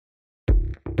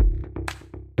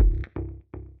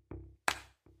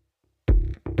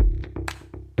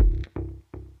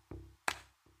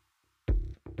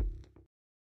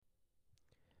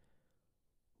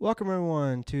Welcome,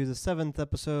 everyone, to the 7th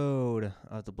episode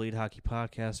of the Bleed Hockey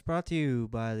Podcast, brought to you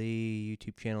by the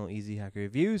YouTube channel Easy Hockey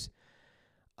Reviews.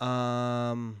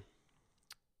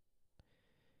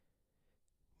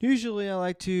 Usually I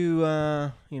like to,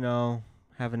 have a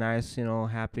nice,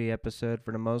 happy episode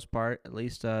for the most part, at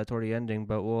least toward the ending,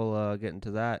 but we'll get into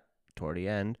that toward the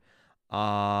end. Just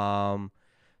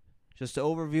an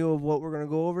overview of what we're going to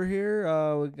go over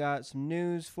here. We got some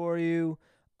news for you.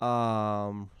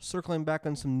 Circling back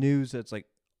on some news that's like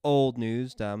old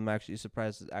news that I'm actually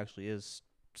surprised it actually is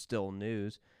still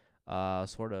news,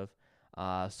 sort of.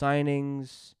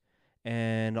 Signings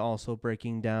and also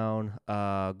breaking down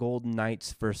Golden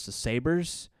Knights versus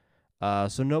Sabres.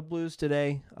 So no Blues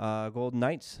today. Golden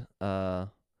Knights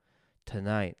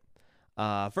tonight.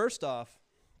 First off,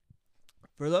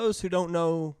 for those who don't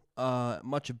know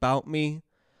much about me,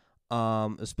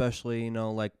 especially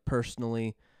like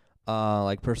personally,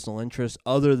 like personal interest,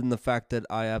 other than the fact that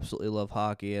I absolutely love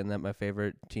hockey and that my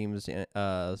favorite team is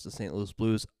the St. Louis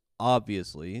Blues,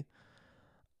 obviously.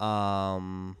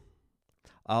 I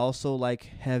also like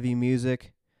heavy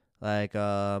music, like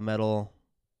metal,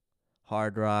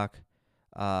 hard rock,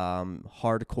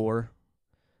 hardcore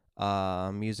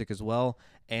music as well.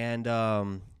 And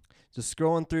just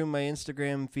scrolling through my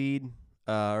Instagram feed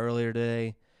earlier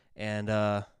today, and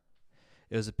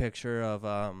it was a picture of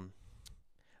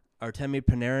Artemi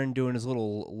Panarin doing his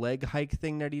little leg hike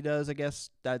thing that he does. I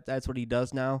guess that's what he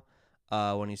does now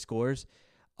when he scores.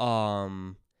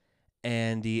 And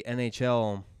the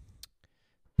NHL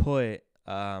put,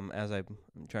 as I'm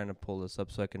trying to pull this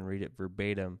up so I can read it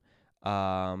verbatim,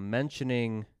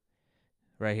 mentioning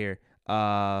right here,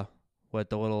 with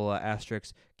the little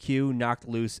asterisk, Q knocked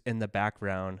loose in the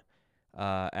background,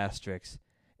 asterisk.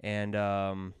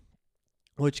 And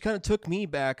which kind of took me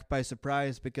back by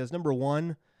surprise because, number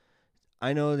one,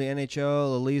 I know the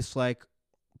NHL, at least like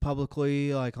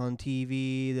publicly, like on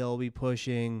TV, they'll be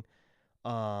pushing,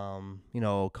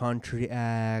 country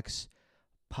acts,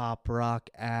 pop rock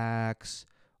acts,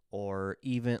 or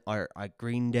even like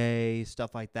Green Day,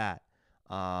 stuff like that.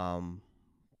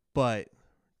 But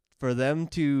for them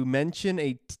to mention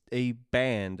a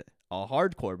band, a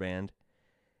hardcore band,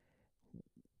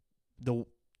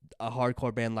 a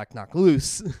hardcore band like Knock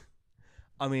Loose,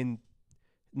 I mean,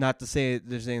 not to say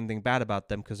there's anything bad about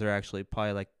them because they're actually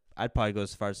probably like, I'd probably go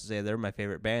as far as to say they're my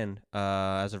favorite band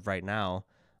as of right now.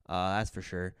 That's for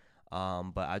sure.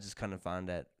 But I just kind of found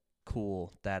that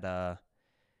cool that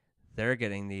they're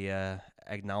getting the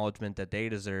acknowledgement that they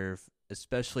deserve,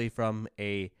 especially from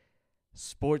a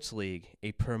sports league,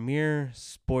 a premier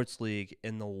sports league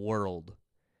in the world,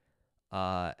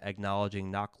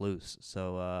 acknowledging Knock Loose.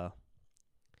 So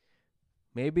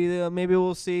maybe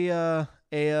we'll see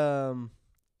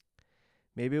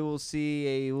maybe we'll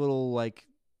see a little like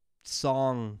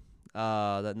song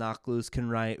that Knock Loose can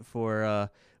write for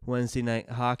Wednesday night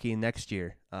hockey next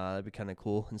year. That'd be kind of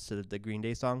cool instead of the Green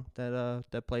Day song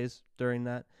that plays during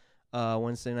that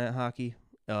Wednesday night hockey.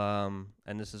 And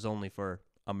this is only for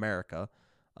America,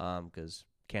 because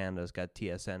Canada's got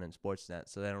TSN and Sportsnet,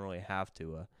 so they don't really have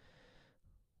to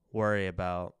worry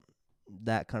about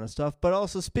that kind of stuff. But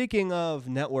also, speaking of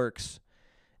networks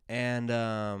and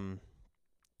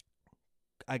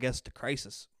I guess the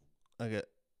crisis, I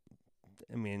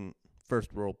mean,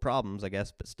 first world problems, I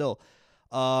guess, but still.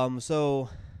 So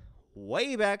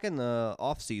way back in the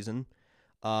off season,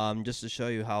 just to show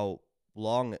you how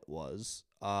long it was.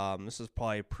 This is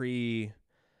probably pre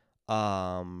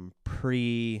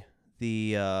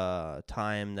the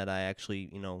time that I actually,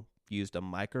 used a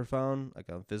microphone, like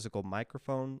a physical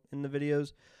microphone in the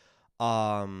videos.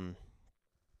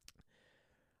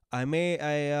 I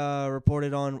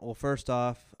reported on, well, first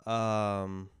off,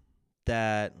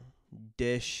 that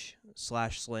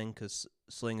Dish/Sling, because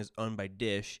Sling is owned by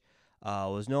Dish,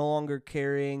 was no longer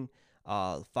carrying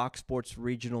Fox Sports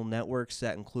regional networks.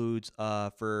 That includes,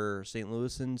 for St.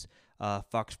 Louisans,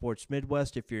 Fox Sports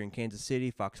Midwest if you're in Kansas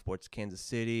City, Fox Sports Kansas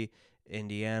City,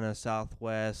 Indiana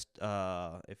Southwest,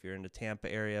 if you're in the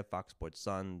Tampa area, Fox Sports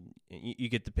Sun. You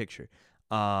get the picture.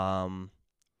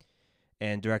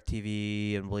 And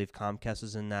DirecTV, and I believe Comcast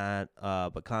is in that,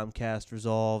 but Comcast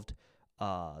resolved.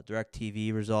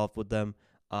 DirecTV resolved with them.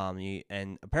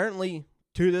 And apparently,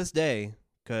 to this day,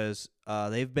 because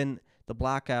they've been, the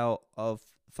blackout of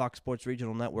Fox Sports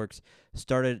Regional Networks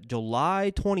started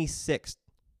July 26th.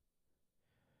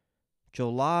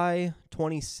 July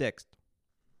 26th.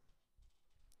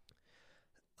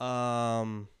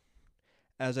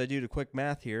 As I do the quick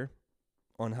math here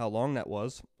on how long that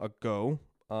was ago,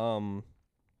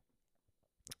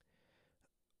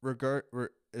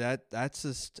 that's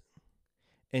just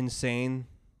insane.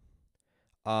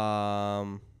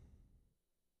 that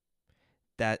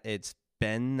it's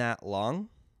been that long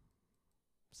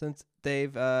since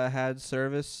they've had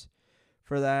service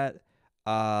for that.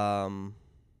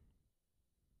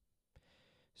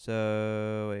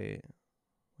 So wait,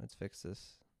 let's fix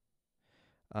this.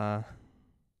 Keep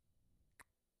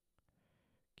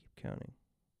counting.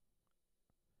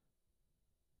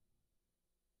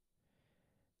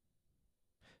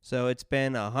 So it's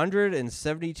been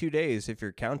 172 days if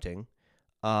you're counting.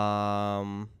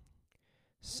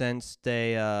 Since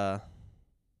they had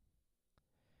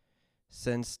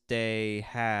since they've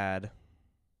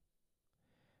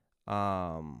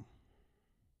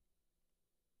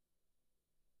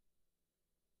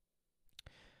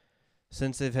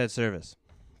had service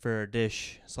for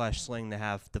Dish/Sling to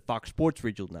have the Fox Sports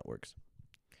regional networks,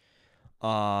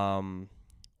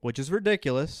 which is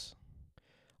ridiculous.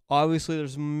 Obviously,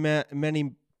 there's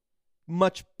many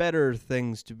much better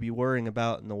things to be worrying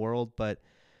about in the world, but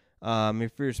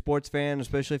if you're a sports fan,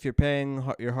 especially if you're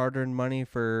paying your hard-earned money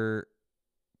for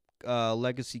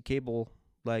legacy cable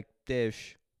like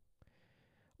Dish,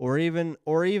 or even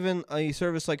a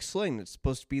service like Sling that's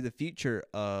supposed to be the future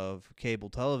of cable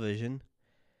television,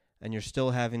 and you're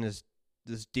still having this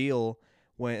deal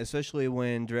especially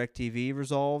when DirecTV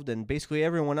resolved, and basically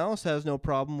everyone else has no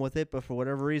problem with it, but for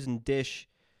whatever reason, Dish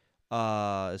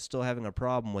is still having a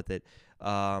problem with it.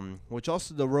 Which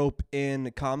also to rope in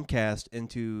Comcast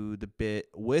into the bit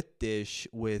with Dish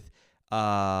with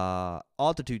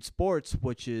Altitude Sports,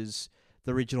 which is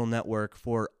the regional network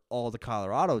for all the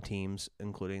Colorado teams,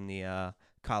 including the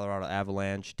Colorado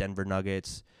Avalanche, Denver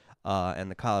Nuggets, and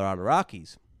the Colorado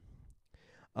Rockies.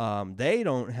 They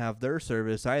don't have their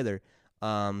service either.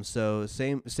 So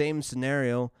same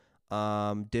scenario.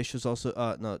 Dish was also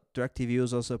DirecTV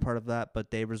was also part of that,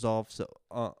 but they resolved. So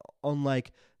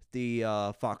unlike the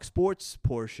Fox Sports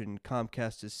portion,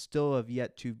 Comcast is still have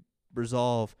yet to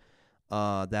resolve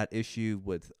that issue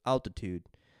with Altitude,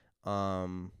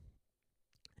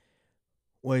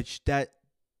 which that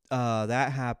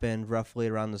happened roughly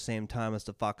around the same time as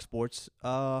the Fox Sports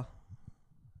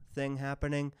thing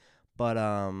happening. But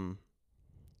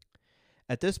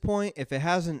at this point, if it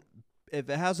hasn't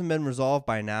been resolved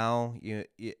by now,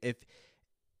 if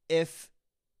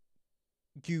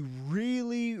you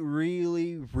really,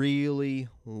 really, really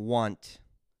want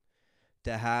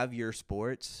to have your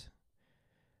sports,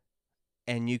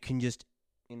 and you can just,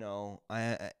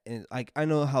 I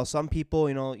know how some people,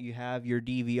 you have your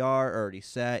DVR already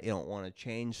set, you don't want to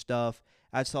change stuff.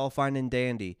 That's all fine and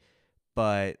dandy,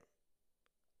 but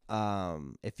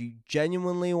if you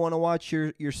genuinely want to watch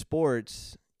your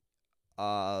sports,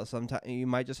 sometimes you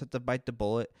might just have to bite the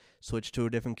bullet, switch to a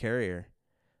different carrier.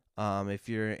 If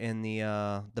you're in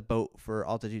the boat for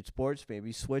Altitude Sports,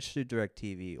 maybe switch to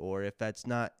DirecTV, or if that's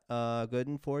not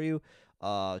good for you,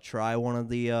 try one of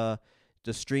the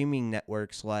streaming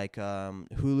networks like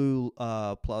Hulu.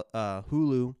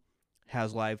 Hulu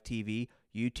has live TV.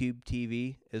 YouTube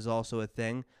TV is also a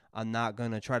thing. I'm not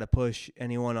gonna try to push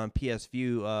anyone on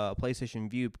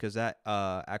PlayStation View, because that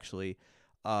actually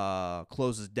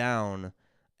closes down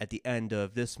at the end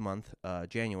of this month,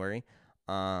 January.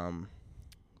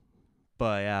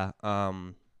 But yeah,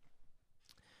 and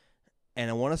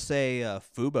I want to say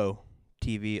Fubo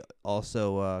TV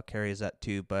also carries that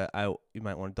too, but you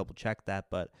might want to double check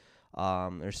that. But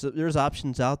there's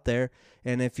options out there,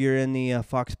 and if you're in the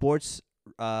Fox Sports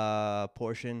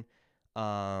portion,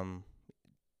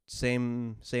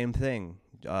 same thing.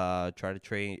 Try to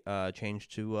change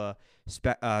to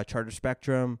Charter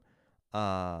Spectrum,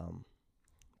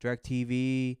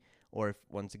 DirecTV, or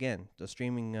once again the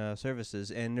streaming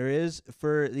services. And there is,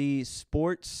 for the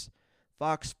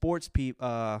Fox Sports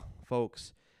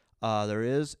folks, there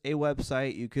is a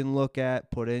website you can look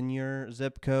at. Put in your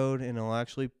zip code, and it'll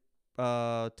actually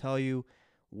tell you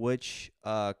which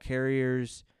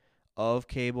carriers of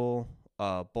cable,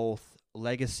 both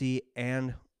legacy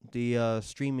and the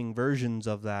streaming versions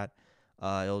of that.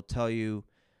 It'll tell you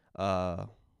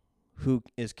who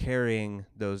is carrying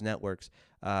those networks.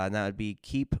 And that would be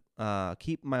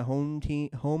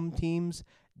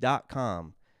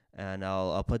keepmyhometeams.com. And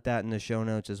I'll put that in the show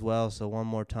notes as well. So one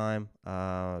more time,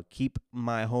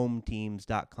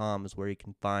 keepmyhometeams.com is where you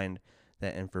can find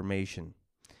that information.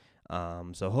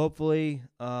 So hopefully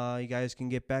you guys can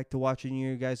get back to watching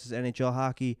your guys' NHL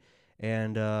hockey.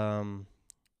 And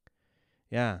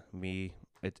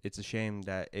it's a shame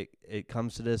that it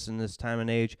comes to this in this time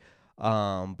and age.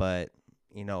 But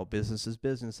business is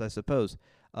business, I suppose.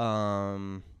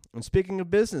 And speaking of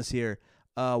business here,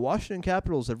 Washington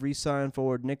Capitals have re-signed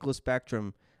forward Nicholas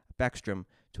Backstrom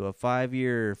to a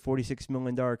 5-year, $46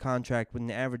 million contract with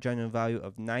an average annual value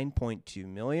of $9.2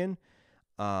 million.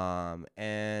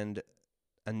 And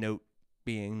a note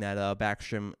being that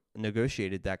Backstrom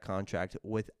negotiated that contract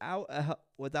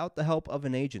without the help of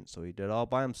an agent, so he did it all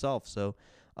by himself. So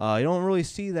you don't really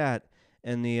see that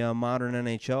in the modern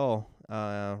NHL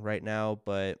right now,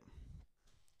 but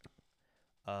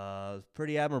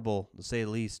pretty admirable to say the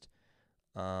least.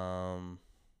 But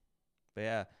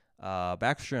yeah,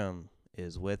 Backstrom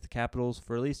is with the Capitals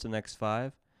for at least the next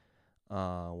 5,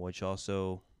 which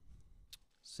also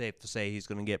safe to say he's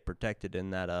going to get protected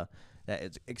in that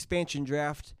expansion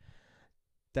draft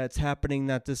that's happening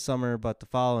not this summer but the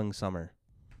following summer.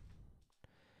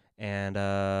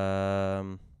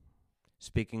 And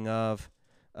speaking of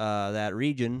that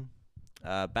region,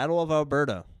 Battle of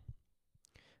Alberta.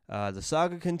 The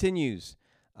saga continues.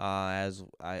 As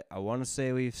I want to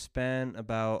say we've spent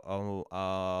about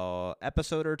an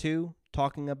episode or 2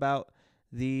 talking about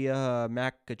the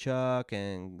Matt Tkachuk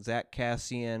and Zach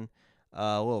Kassian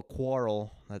little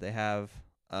quarrel that they have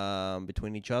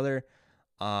between each other.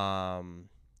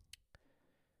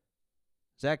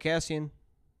 Zach Kassian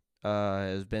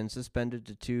has been suspended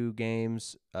to 2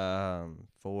 games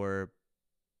for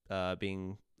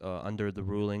being under the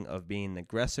ruling of being an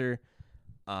aggressor.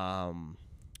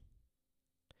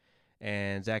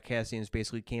 And Zach Kassian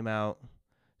basically came out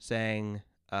saying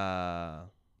that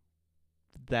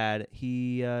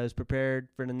he is prepared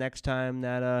for the next time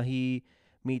that he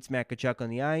meets Matt Tkachuk on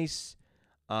the ice.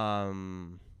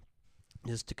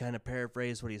 Just to kind of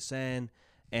paraphrase what he's saying.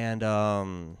 And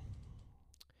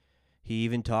he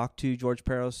even talked to George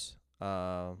Parros,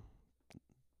 the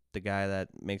guy that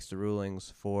makes the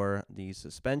rulings for these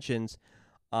suspensions.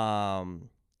 And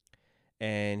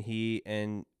he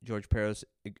and George Parros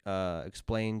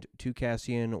explained to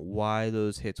Kassian why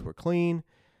those hits were clean.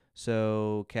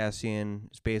 So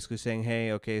Kassian is basically saying,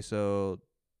 hey, okay, so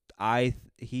Kassian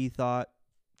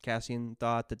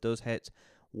thought that those hits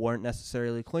weren't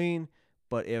necessarily clean,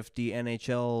 but if the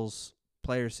NHL's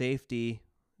player safety,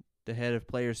 the head of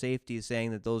player safety is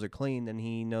saying that those are clean, then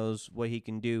he knows what he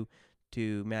can do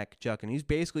to Matt Tkachuk. And he's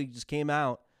basically just came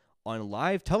out on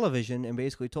live television and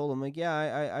basically told him, like,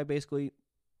 yeah, I basically,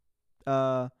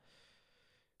 he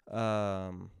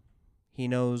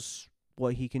knows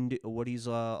what he can do, what he's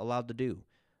allowed to do.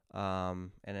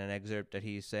 And an excerpt that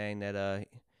he's saying that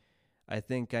I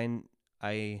think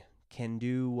I can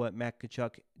do what Matt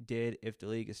Tkachuk did. If the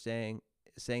league is saying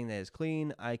that it's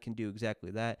clean, I can do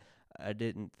exactly that. I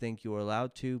didn't think you were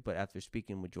allowed to, but after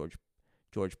speaking with George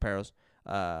Parros,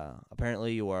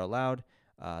 apparently you are allowed.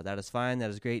 That is fine. That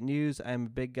is great news. I'm a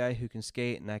big guy who can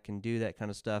skate, and I can do that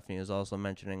kind of stuff. And he was also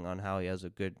mentioning on how he has a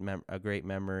great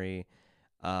memory,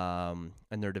 and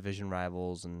their division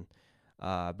rivals, and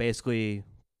basically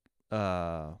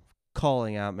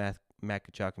calling out Matt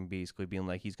Tkachuk and basically being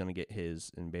like he's going to get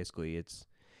his. And basically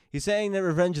he's saying that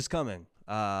revenge is coming.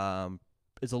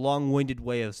 It's a long-winded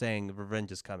way of saying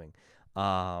revenge is coming.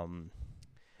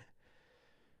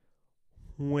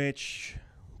 Which,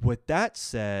 with that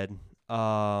said,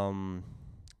 Zach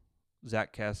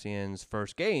Kassian's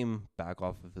first game back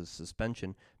off of his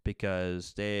suspension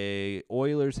because the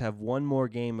Oilers have one more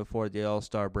game before the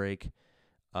All-Star break,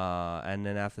 and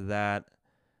then after that,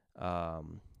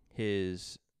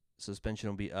 his suspension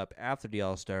will be up after the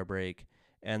All-Star break,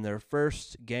 and their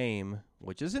first game,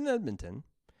 which is in Edmonton,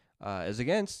 is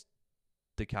against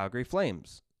the Calgary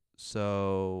Flames.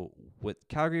 So with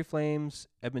Calgary Flames,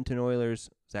 Edmonton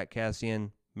Oilers, Zach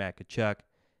Kassian, Matt Tkachuk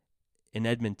in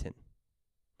Edmonton.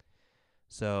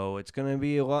 So it's going to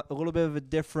be a little bit of a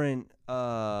different.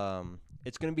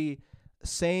 It's going to be a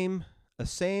same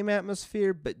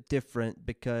atmosphere but different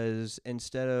because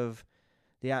instead of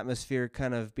the atmosphere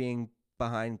kind of being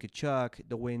behind Tkachuk,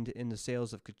 the wind in the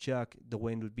sails of Tkachuk, the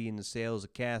wind would be in the sails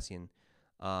of Kassian.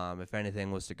 If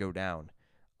anything was to go down,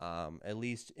 at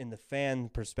least in the fan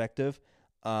perspective.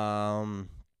 And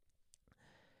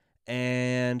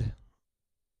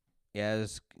yeah,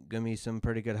 there's going to be some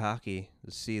pretty good hockey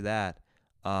to see that.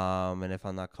 And if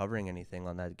I'm not covering anything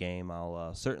on that game,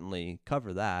 I'll certainly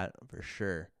cover that for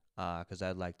sure, because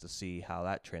I'd like to see how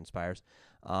that transpires.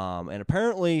 And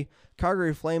apparently,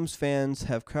 Calgary Flames fans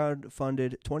have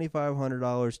crowdfunded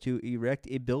 $2,500 to erect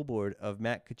a billboard of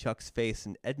Matt Tkachuk's face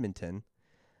in Edmonton.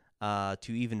 To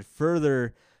even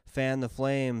further fan the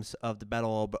flames of the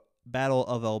Battle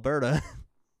of Alberta.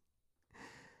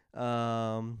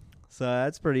 So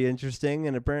that's pretty interesting.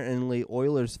 And apparently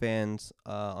Oilers fans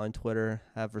on Twitter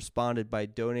have responded by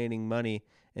donating money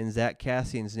in Zach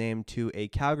Kassian's name to a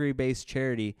Calgary-based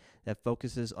charity that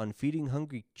focuses on feeding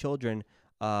hungry children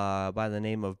by the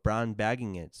name of Brown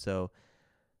Bagging It. So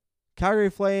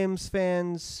Calgary Flames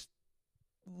fans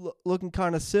looking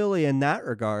kind of silly in that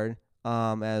regard,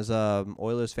 as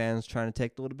Oilers fans trying to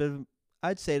take a little bit of,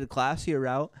 I'd say, the classier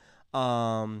route,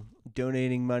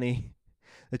 donating money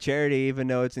to charity, even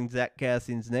though it's in Zach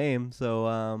Cassian's name.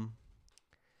 So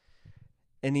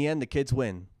in the end, the kids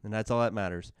win, and that's all that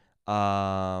matters.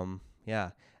 Yeah,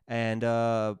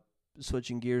 and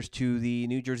switching gears to the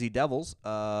New Jersey Devils.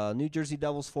 New Jersey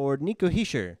Devils forward Nico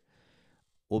Hischier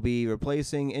will be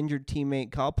replacing injured teammate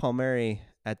Kyle Palmieri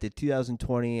at the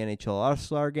 2020 NHL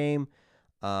All-Star Game.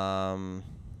 I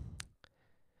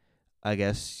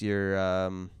guess you're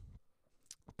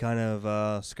kind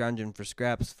of scrounging for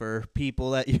scraps for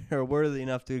people that you're worthy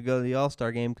enough to go to the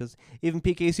All-Star Game, because even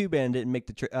PK Subban didn't make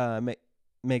the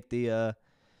make the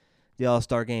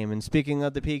All-Star Game. And speaking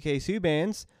of the PK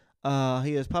Subbans,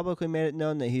 he has publicly made it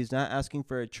known that he's not asking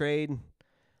for a trade.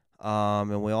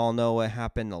 And we all know what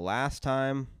happened the last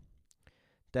time.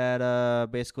 That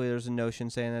basically there's a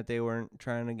notion saying that they weren't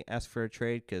trying to ask for a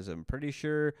trade, because I'm pretty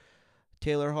sure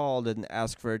Taylor Hall didn't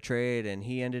ask for a trade, and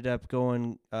he ended up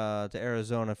going to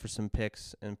Arizona for some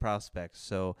picks and prospects.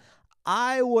 So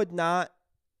I would not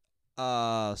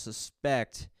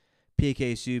suspect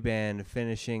PK Subban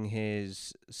finishing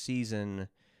his season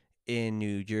in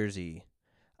New Jersey.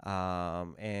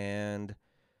 And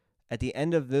at the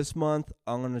end of this month,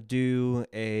 I'm going to do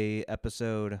a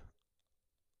episode.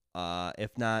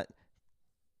 If not,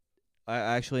 I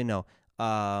actually no.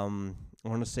 I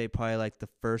want to say probably like the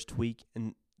first week,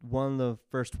 and one of the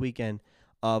first weekend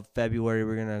of February,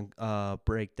 we're gonna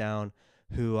break down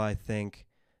who I think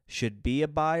should be a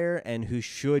buyer and who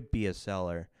should be a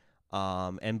seller.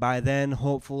 And by then,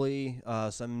 hopefully,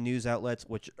 some news outlets,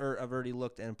 which I've already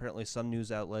looked, and apparently some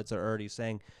news outlets are already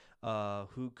saying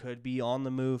who could be on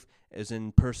the move, as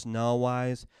in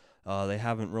personnel-wise. They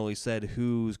haven't really said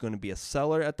who's going to be a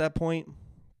seller at that point.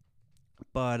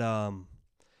 But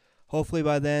hopefully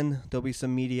by then, there'll be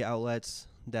some media outlets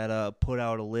that put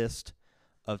out a list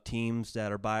of teams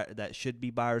that are that should be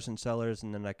buyers and sellers,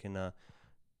 and then I can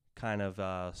kind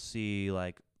of see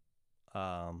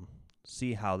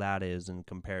how that is and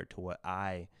compare it to what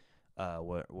I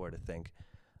were to think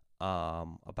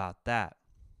about that.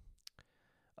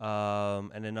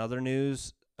 And in other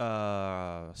news,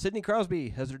 Sidney Crosby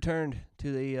has returned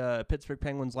to the Pittsburgh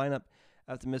Penguins lineup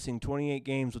after missing 28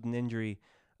 games with an injury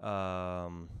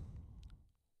to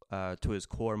his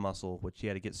core muscle, which he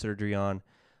had to get surgery on.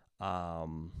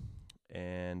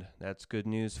 And that's good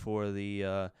news for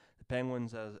the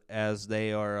Penguins as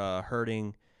they are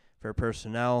hurting for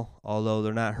personnel, although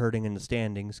they're not hurting in the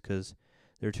standings, because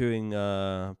they're doing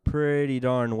pretty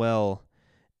darn well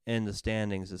in the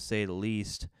standings, to say the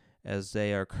least, as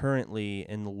they are currently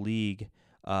in the league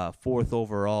fourth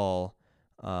overall,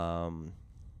 3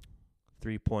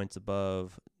 points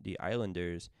above the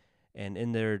Islanders. And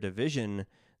in their division,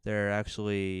 they're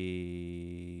actually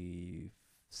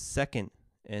second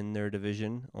in their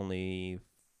division, only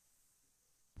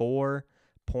 4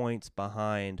 points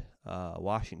behind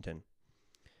Washington.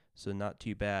 So not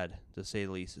too bad, to say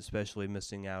the least, especially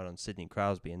missing out on Sidney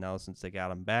Crosby. And now since they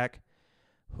got him back,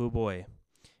 oh boy.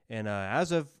 And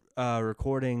as of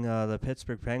recording, the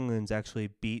Pittsburgh Penguins actually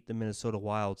beat the Minnesota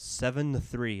Wild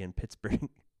 7-3 in Pittsburgh,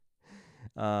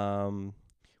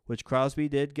 which Crosby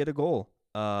did get a goal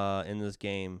in this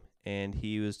game, and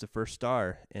he was the first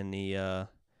star in the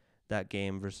that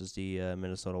game versus the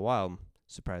Minnesota Wild.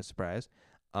 Surprise, surprise.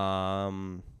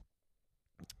 And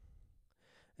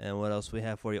what else we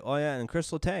have for you? Oh, yeah, and Chris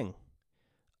Letang.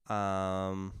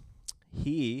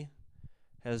 He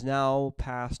has now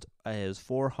passed his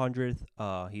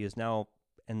 400th. He is now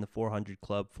in the 400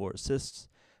 club for assists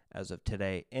as of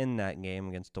today in that game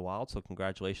against the Wild. So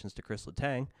congratulations to Chris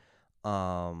Letang.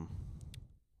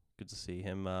 Good to see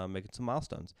him making some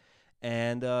milestones.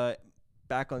 And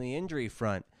back on the injury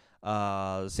front,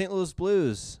 the St. Louis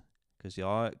Blues, because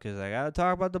I got to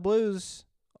talk about the Blues.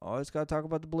 Always got to talk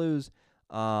about the Blues.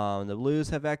 The Blues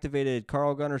have activated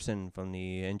Carl Gunnarsson from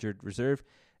the injured reserve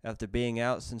after being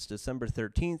out since December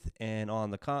 13th. And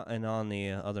on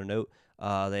the other note,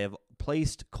 they have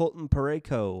placed Colton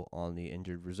Parayko on the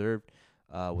injured reserve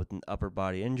with an upper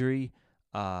body injury,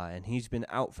 and he's been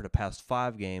out for the past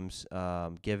 5 games,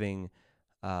 giving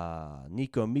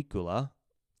Nico Mikula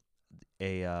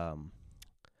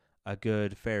a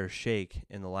good fair shake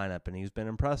in the lineup, and he's been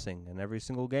impressing in every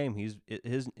single game.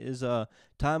 His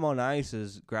time on ice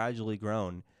has gradually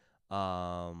grown,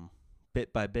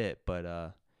 bit by bit,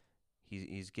 but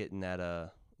he's getting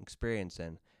that experience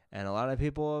in. And a lot of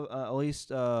people, at least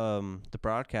the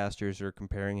broadcasters, are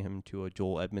comparing him to a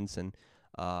Joel Edmondson,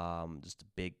 just a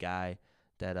big guy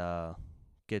that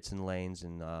gets in lanes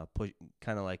and push,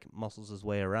 kind of like muscles his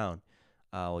way around,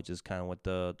 which is kind of what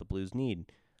the Blues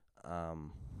need.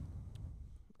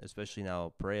 Especially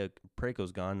now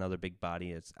Parayko's gone, another big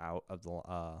body is out of the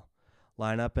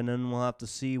lineup, and then we'll have to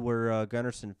see where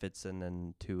Gunnarsson fits in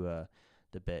into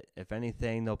the bit. If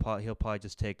anything, he'll probably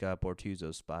just take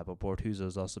Bortuzzo's spot, but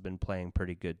Bortuzzo's also been playing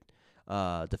pretty good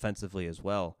defensively as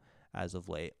well as of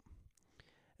late.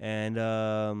 And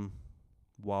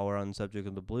while we're on the subject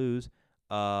of the Blues,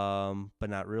 but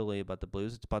not really about the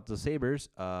Blues, it's about the Sabres,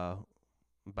 about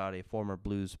a former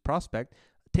Blues prospect.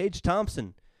 Tage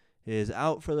Thompson is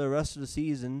out for the rest of the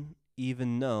season,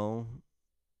 even though...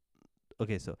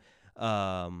 Okay, so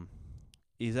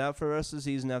he's out for the rest of the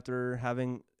season after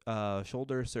having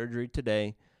shoulder surgery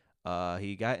today.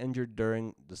 He got injured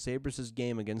during the Sabres'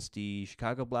 game against the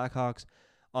Chicago Blackhawks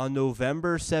on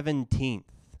November 17th,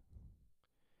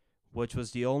 which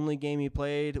was the only game he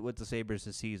played with the Sabres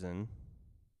this season.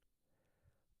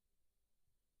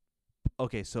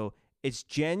 Okay, so it's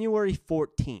January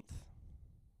 14th.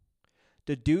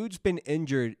 The dude's been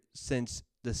injured since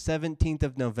the 17th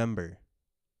of November.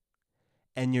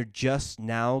 And you're just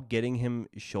now getting him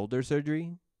shoulder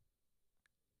surgery?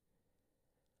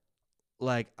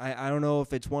 Like, I don't know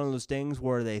if it's one of those things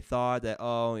where they thought that,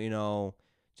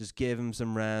 just give him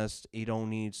some rest. He don't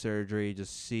need surgery.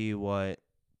 Just see what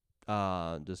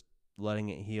just letting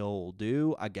it heal will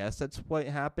do. I guess that's what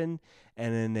happened.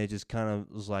 And then they just kind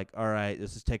of was like, all right,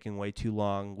 this is taking way too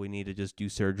long. We need to just do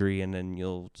surgery, and then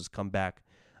you'll just come back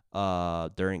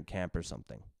during camp or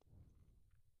something.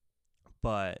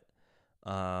 But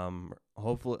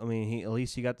hopefully, he at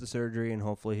least he got the surgery, and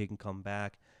hopefully he can come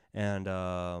back and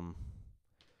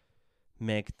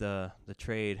make the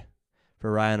trade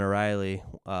for Ryan O'Reilly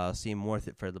seem worth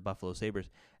it for the Buffalo Sabres.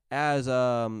 As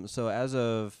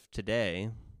of today,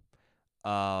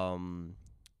 all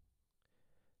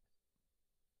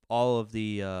of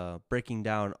the breaking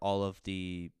down all of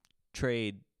the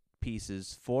trade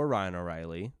pieces for Ryan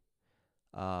O'Reilly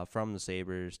from the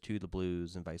Sabres to the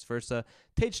Blues and vice versa.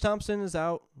 Tage Thompson is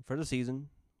out for the season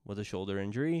with a shoulder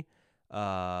injury.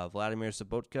 Vladimir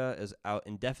Sobotka is out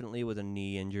indefinitely with a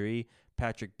knee injury.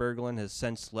 Patrick Berglund has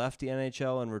since left the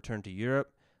NHL and returned to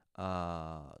Europe.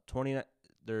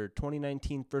 Their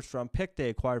 2019 first-round pick they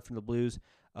acquired from the Blues.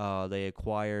 They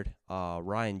acquired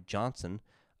Ryan Johnson,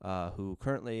 who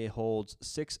currently holds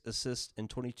 6 assists in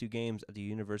 22 games at the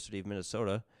University of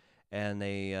Minnesota. And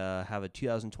they have a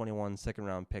 2021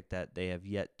 second-round pick that they have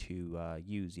yet to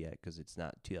use yet because it's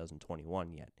not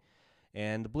 2021 yet.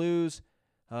 And the Blues,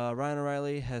 Ryan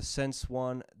O'Reilly has since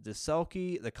won the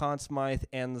Selke, the Conn Smythe,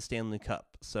 and the Stanley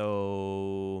Cup.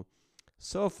 So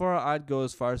far, I'd go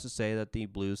as far as to say that the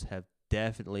Blues have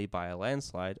definitely, by a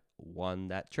landslide, won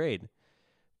that trade.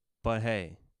 But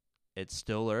hey, it's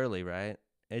still early, right?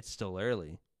 It's still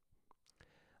early.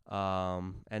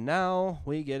 And now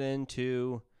we get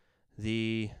into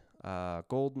the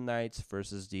Golden Knights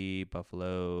versus the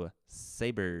Buffalo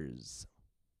Sabres.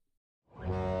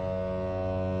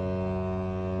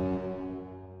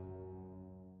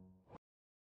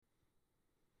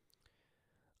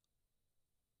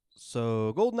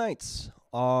 So Golden Knights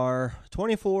are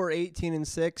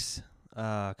 24-18-6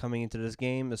 coming into this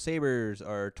game. The Sabres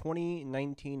are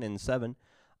 20-19-7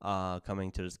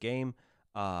 coming to this game.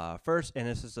 First, and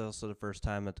this is also the first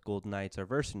time that the Golden Knights are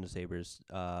versing the Sabres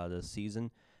this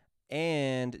season.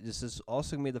 And this is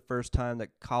also going to be the first time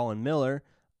that Colin Miller,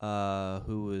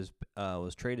 who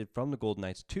was traded from the Golden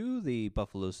Knights to the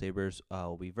Buffalo Sabres,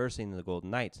 will be versing the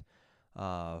Golden Knights.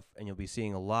 And you'll be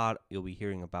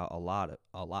hearing about a lot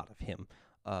of him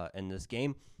in this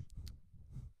game.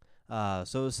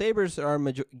 So the Sabres are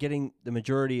getting the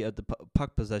majority of the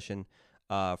puck possession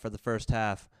for the first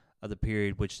half of the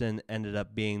period, which then ended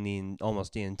up being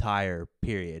almost the entire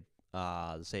period,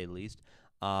 to say the least.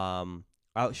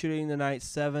 Outshooting the Knights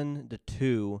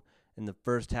 7-2 in the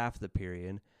first half of the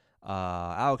period.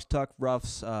 Alex Tuch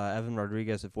roughs Evan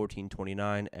Rodriguez at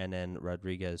 14:29, and then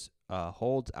Rodriguez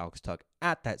holds Alex Tuch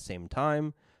at that same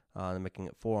time, making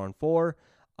it 4-on-4.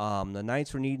 The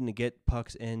Knights were needing to get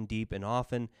pucks in deep and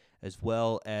often, as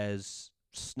well as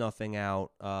snuffing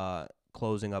out,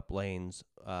 closing up lanes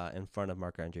in front of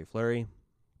Marc-Andre Fleury.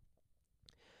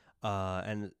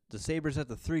 And the Sabres at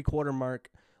the three-quarter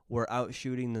mark were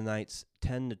outshooting the Knights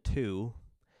 10-2.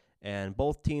 And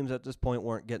both teams at this point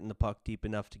weren't getting the puck deep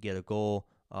enough to get a goal,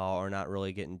 or not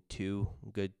really getting too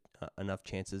good enough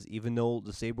chances, even though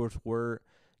the Sabres were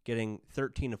getting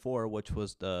 13-4, which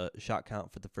was the shot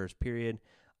count for the first period.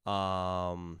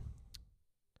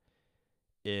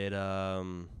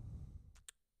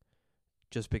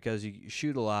 just because you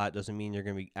shoot a lot doesn't mean you're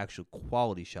going to be actual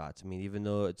quality shots. I mean, even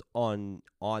though it's on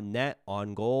net,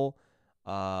 on goal,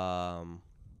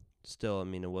 still, I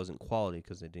mean, it wasn't quality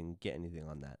because they didn't get anything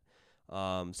on that.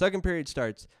 Second period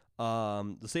starts.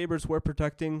 The Sabres were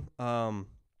protecting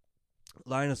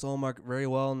Linus Ullmark very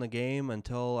well in the game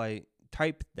until I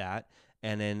typed that.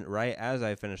 And then right as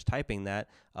I finished typing that,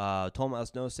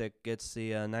 Tomas Nosek gets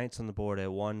the Knights on the board at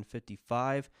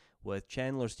 1:55 with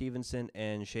Chandler Stevenson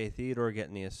and Shea Theodore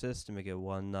getting the assist to make it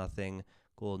 1-0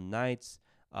 Golden Knights.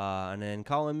 And then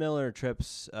Colin Miller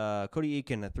trips Cody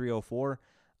Eakin at 3:04,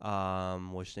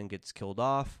 which then gets killed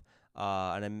off.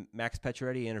 And then Max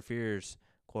Pacioretty interferes,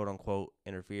 quote-unquote,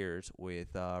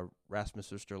 with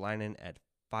Rasmus Ristolainen at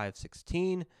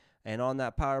 5:16. And on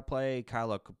that power play,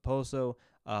 Kyle Okposo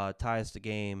ties the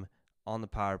game on the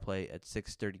power play at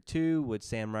 6:32 with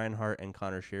Sam Reinhart and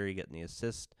Connor Sheary getting the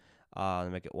assist to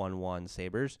make it 1-1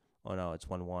 Sabres. Oh, no, it's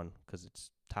 1-1 because it's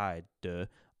tied. Duh.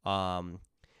 And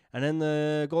then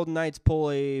the Golden Knights pull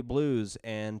a Blues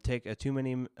and take a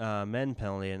too-many men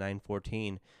penalty at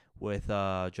 9:14 with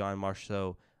John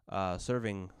Marchessault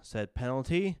serving said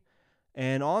penalty.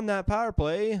 And on that power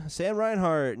play, Sam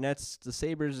Reinhart nets the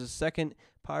Sabres' second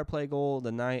power play goal of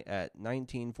the night at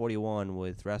 19:41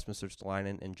 with Rasmus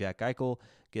Ristolainen and Jack Eichel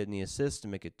getting the assist to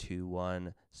make it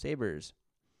 2-1 Sabres.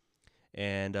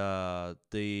 And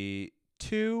the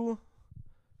two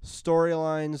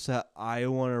storylines that I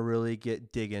want to really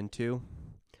dig into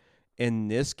in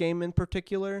this game in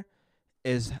particular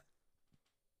is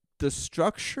the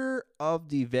structure of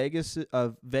the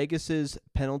Vegas's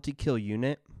penalty kill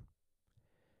unit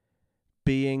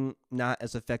being not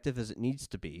as effective as it needs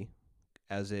to be,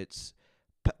 as it's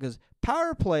because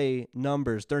power play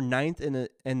numbers, they're ninth in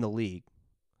the league,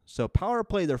 so power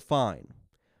play they're fine.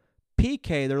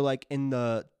 PK they're like in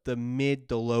the mid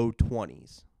to low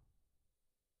 20s.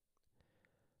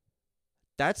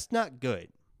 That's not good.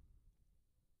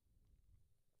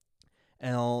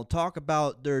 And I'll talk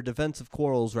about their defensive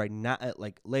quarrels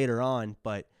later on,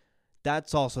 but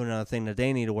that's also another thing that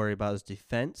they need to worry about is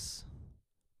defense.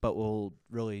 But we'll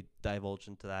really divulge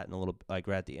into that in a little, right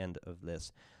at the end of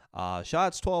this.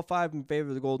 Shots 12-5 in favor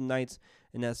of the Golden Knights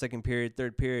in that second period.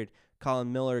 Third period,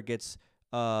 Colin Miller gets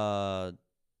 2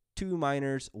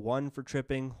 minors, 1 for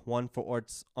tripping, 1 for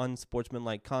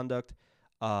unsportsmanlike conduct.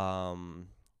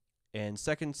 And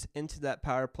seconds into that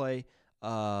power play,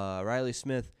 Riley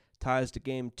Smith ties the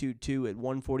game 2-2 at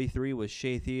 1:43 with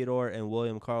Shea Theodore and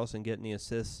William Karlsson getting the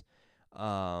assists.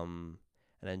 And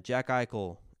then Jack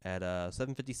Eichel at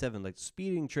 7:57, like the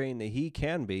speeding train that he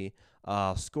can be,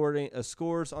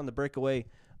 scores on the breakaway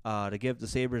to give the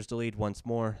Sabres the lead once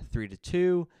more,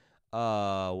 3-2,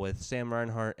 with Sam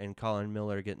Reinhart and Colin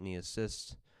Miller getting the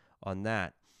assists on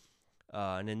that.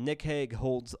 And then Nick Hague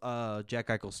holds Jack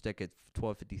Eichel's stick at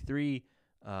 12:53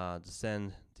 to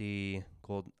send the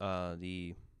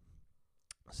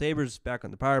Sabres back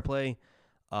on the power play.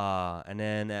 And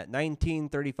then at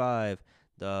 19:35,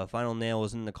 the final nail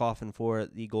was in the coffin for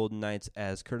the Golden Knights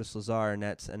as Curtis Lazar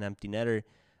nets an empty netter,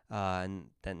 and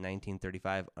then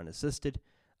 19:35 unassisted.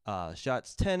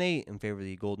 Shots 10-8 in favor of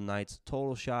the Golden Knights.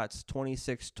 Total shots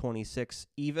 26-26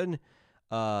 even.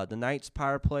 The Knights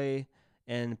power play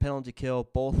and penalty kill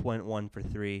both went 1 for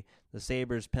 3. The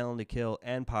Sabres penalty kill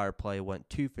and power play went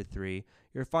 2 for 3.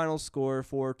 Your final score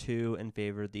 4-2 in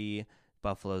favor of the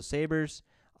Buffalo Sabres.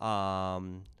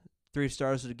 3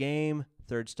 stars of the game.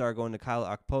 Third star going to Kyle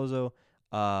Okposo.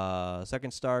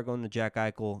 Second star going to Jack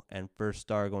Eichel. And first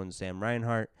star going to Sam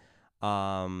Reinhart.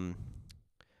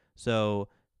 So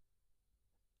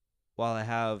while I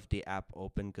have the app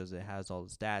open because it has all the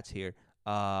stats here,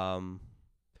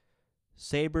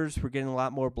 Sabres were getting a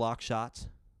lot more block shots.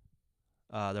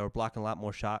 They were blocking a lot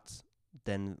more shots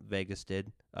than Vegas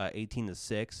did,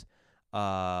 18-6.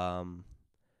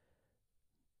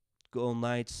 Golden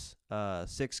Knights,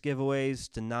 6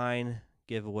 giveaways to 9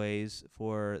 giveaways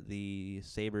for the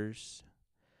Sabres,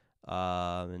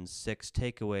 and 6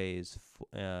 takeaways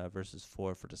versus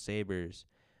 4 for the Sabres.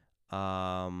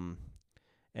 And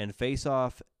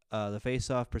face-off, the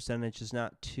face-off percentage is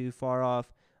not too far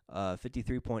off.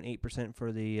 53.8%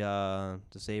 for the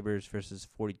Sabres versus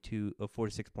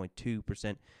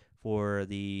 46.2% for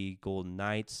the Golden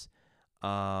Knights.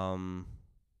 And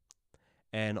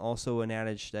also an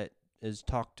adage that is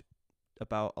talked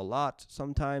about a lot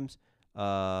sometimes.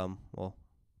 Well,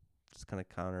 it's kind of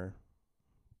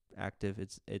counteractive.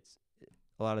 It's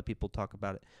a lot of people talk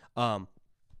about it.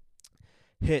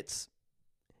 Hits.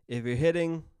 If you're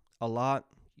hitting a lot,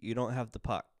 you don't have the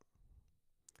puck.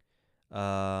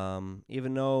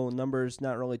 Even though numbers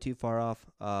not really too far off,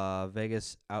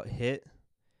 Vegas out hit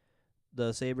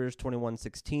the Sabres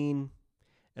 21-16, and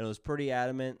it was pretty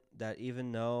adamant that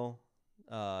even though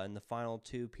in the final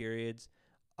two periods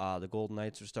the Golden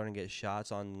Knights were starting to get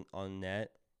shots on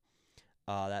net,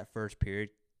 that first period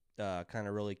kind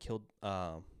of really killed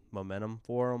momentum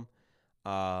for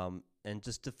them. And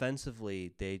just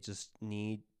defensively, they just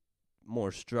need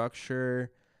more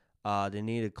structure. They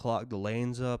need to clog the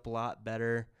lanes up a lot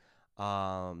better.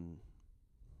 And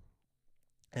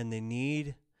they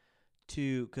need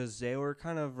to, because they were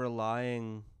kind of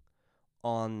relying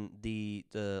on the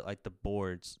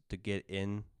boards to get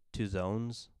into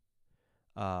zones,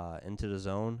 into the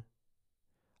zone,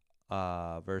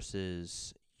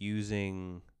 versus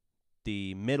using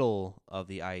the middle of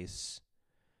the ice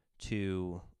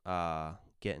to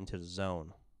get into the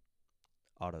zone,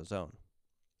 auto zone.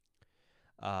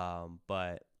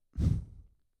 But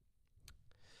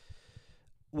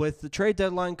with the trade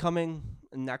deadline coming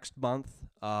next month,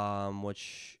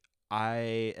 which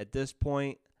I, at this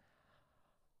point,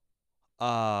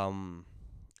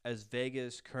 as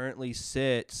Vegas currently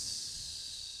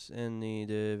sits in the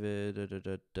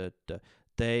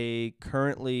they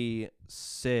currently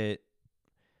sit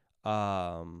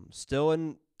still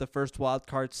in the first wild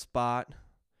card spot,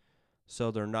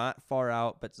 so they're not far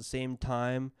out, but at the same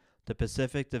time the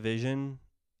Pacific Division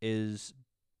is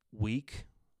weak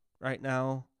right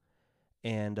now,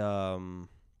 and I'm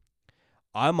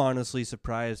honestly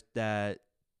surprised that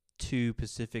two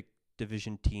Pacific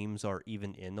Division teams are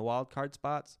even in the wild card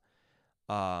spots.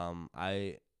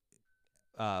 I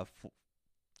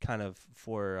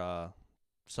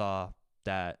saw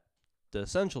that the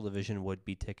Central Division would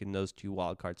be taking those two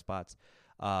wild card spots.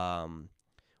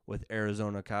 With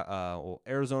Arizona,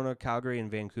 Calgary,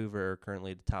 and Vancouver are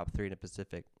currently the top three in the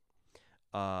Pacific.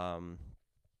 So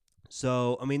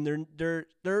I mean they're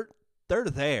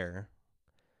there.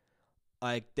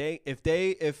 Like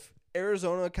if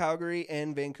Arizona, Calgary,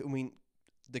 and Vancouver, I mean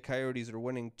the Coyotes are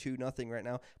winning 2-0 right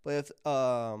now. But if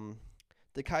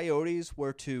the Coyotes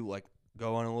were to like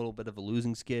go on a little bit of a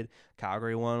losing skid,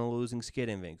 Calgary went on a losing skid,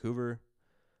 and Vancouver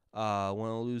went on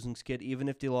a losing skid. Even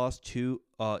if they lost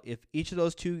if each of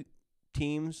those two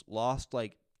teams lost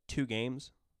like 2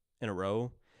 games in a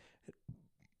row,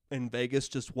 and Vegas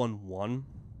just won 1,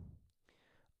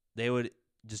 they would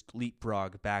just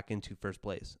leapfrog back into first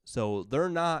place. So they're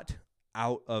not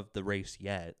out of the race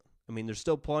yet. I mean, there's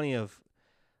still plenty of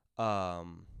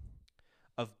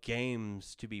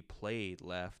games to be played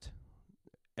left.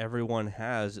 Everyone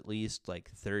has at least like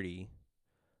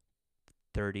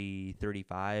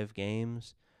 35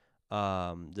 games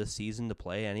this season to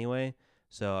play anyway.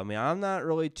 So, I mean, I'm not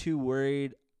really too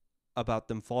worried about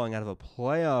them falling out of a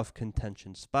playoff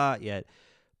contention spot yet.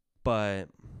 But,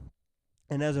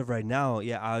 and as of right now,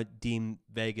 yeah, I would deem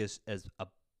Vegas as a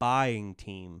buying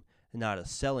team, not a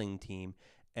selling team.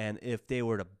 And if they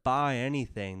were to buy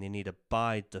anything, they need to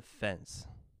buy defense.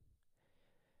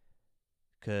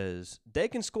 Because they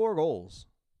can score goals.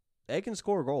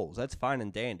 That's fine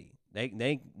and dandy.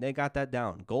 They got that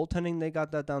down. Goaltending, they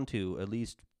got that down too, at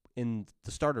least in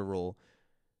the starter role.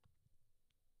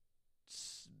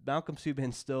 Malcolm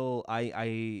Subban still,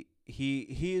 he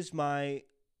is my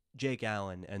Jake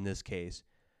Allen in this case.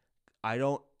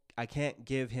 I can't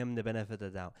give him the benefit of the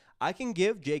doubt. I can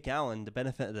give Jake Allen the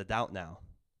benefit of the doubt now,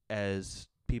 as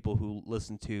people who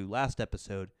listened to last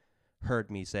episode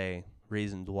heard me say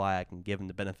reasons why I can give him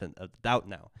the benefit of the doubt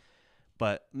now.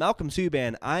 But Malcolm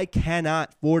Subban, I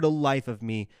cannot for the life of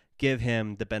me give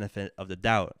him the benefit of the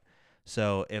doubt.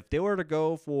 So if they were to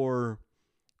go for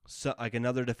like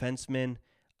another defenseman,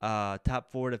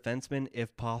 top 4 defenseman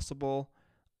if possible,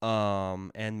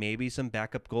 and maybe some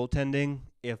backup goaltending,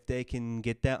 if they can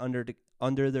get that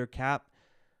under their cap,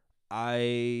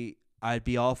 I'd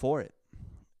be all for it.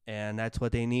 And that's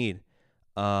what they need,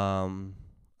 at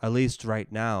least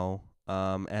right now,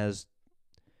 as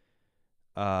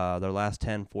their last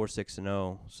 10,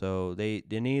 4-6-0. So they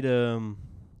need to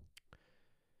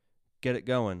get it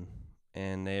going.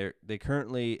 And they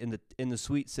currently in the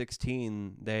Sweet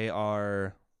 16, they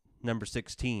are number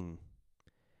 16.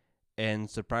 And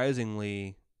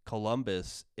surprisingly,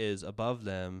 Columbus is above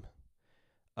them,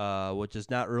 which is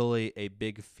not really a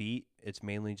big feat. It's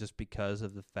mainly just because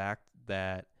of the fact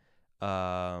that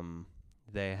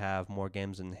they have more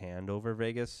games in hand over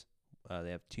Vegas.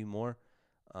 They have 2 more.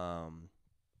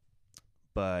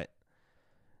 But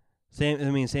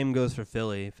same goes for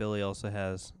Philly. Philly also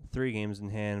has 3 games in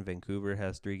hand. Vancouver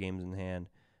has 3 games in hand.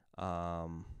 But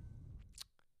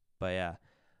yeah.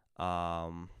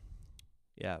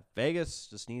 Yeah, Vegas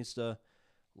just needs to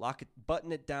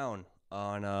button it down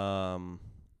on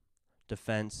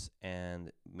defense,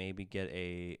 and maybe get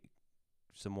a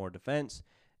some more defense,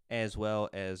 as well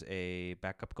as a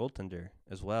backup goaltender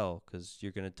as well, because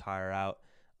you're going to tire out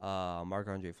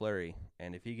Marc-Andre Fleury.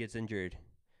 And if he gets injured,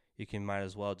 you can might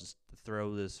as well just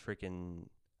throw this freaking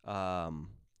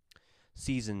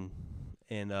season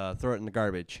and throw it in the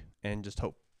garbage and just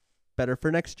hope better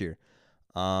for next year.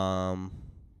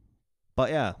 But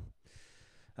yeah,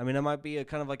 I mean, it might be a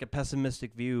kind of like a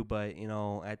pessimistic view, but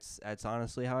that's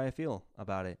honestly how I feel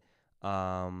about it.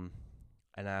 And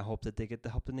I hope that they get the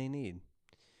help that they need.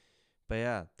 But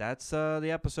yeah, that's the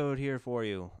episode here for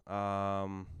you.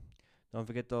 Don't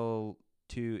forget to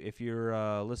if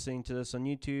you're listening to this on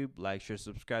YouTube, like, share,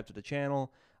 subscribe to the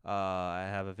channel. I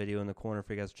have a video in the corner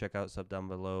for you guys to check out. Sub down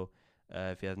below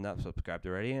if you have not subscribed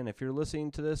already. And if you're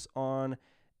listening to this on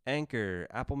Anchor,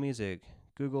 Apple Music,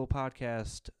 Google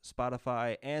Podcast,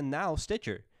 Spotify, and now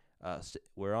Stitcher.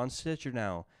 We're on Stitcher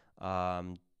now.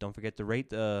 Don't forget to rate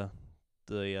the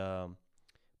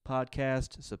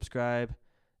podcast, subscribe,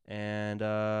 and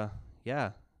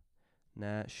yeah,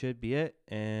 that should be it.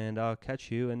 And I'll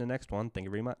catch you in the next one. Thank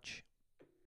you very much.